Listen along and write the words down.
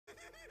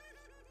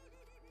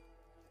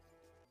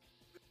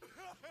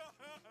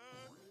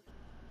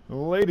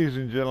Ladies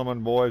and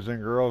gentlemen, boys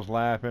and girls,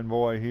 Laffin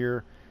Boy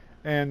here.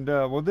 And,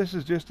 well, this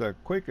is just a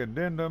quick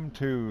addendum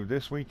to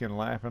This Week in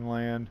Laffin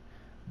Land.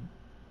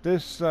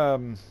 This,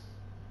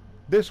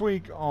 this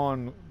week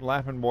on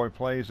LaffinBoy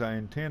Plays, I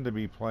intend to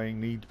be playing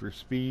Need for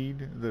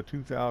Speed, the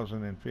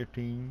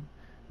 2015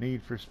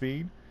 Need for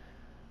Speed.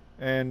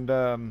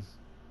 And,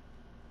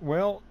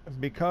 well,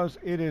 because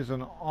it is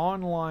an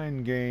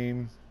online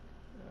game,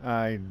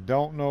 I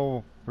don't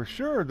know for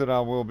sure that I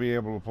will be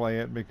able to play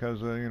it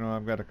because,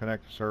 I've got to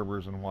connect to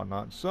servers and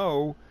whatnot.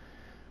 So,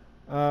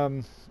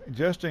 Um,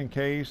 just in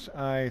case,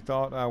 I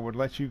thought I would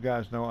let you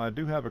guys know I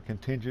do have a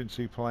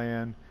contingency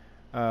plan.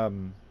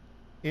 Um,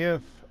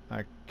 if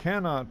I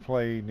cannot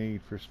play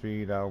Need for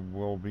Speed, I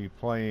will be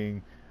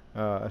playing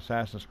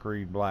Assassin's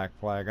Creed Black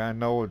Flag. I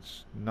know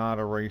it's not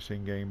a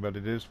racing game, but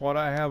it is what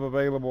I have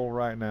available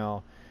right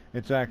now.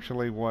 It's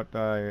actually what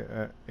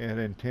I had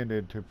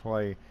intended to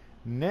play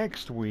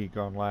next week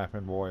on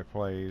Laffin Boy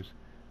Plays.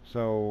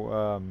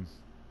 So,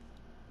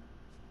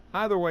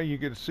 either way, you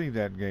get to see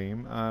that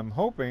game. I'm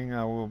hoping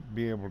I will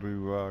be able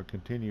to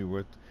continue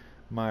with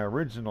my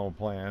original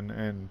plan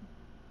and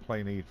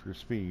play Need for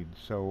Speed.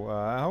 So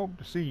I hope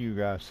to see you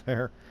guys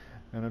there,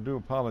 and I do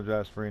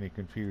apologize for any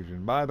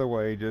confusion. By the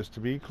way, just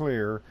to be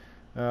clear,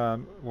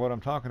 what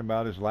I'm talking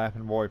about is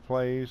Laffin Boy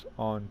Plays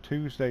on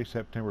Tuesday,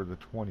 September the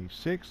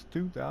 26th,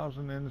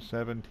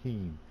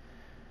 2017.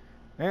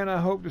 And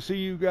I hope to see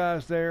you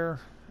guys there,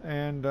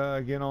 and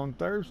again on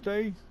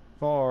Thursday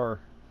for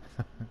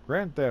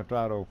Grand Theft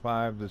Auto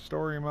 5, the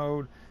story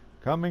mode,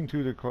 coming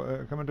to a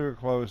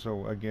close.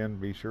 So again,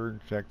 be sure to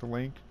check the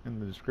link in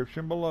the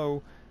description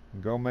below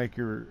and go make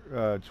your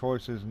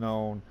choices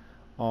known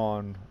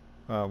on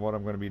what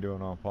I'm going to be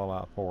doing on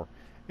Fallout 4.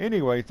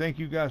 Anyway, thank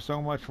you guys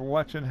so much for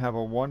watching. Have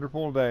a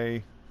wonderful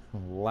day.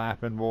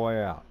 Laffin Boy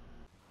out.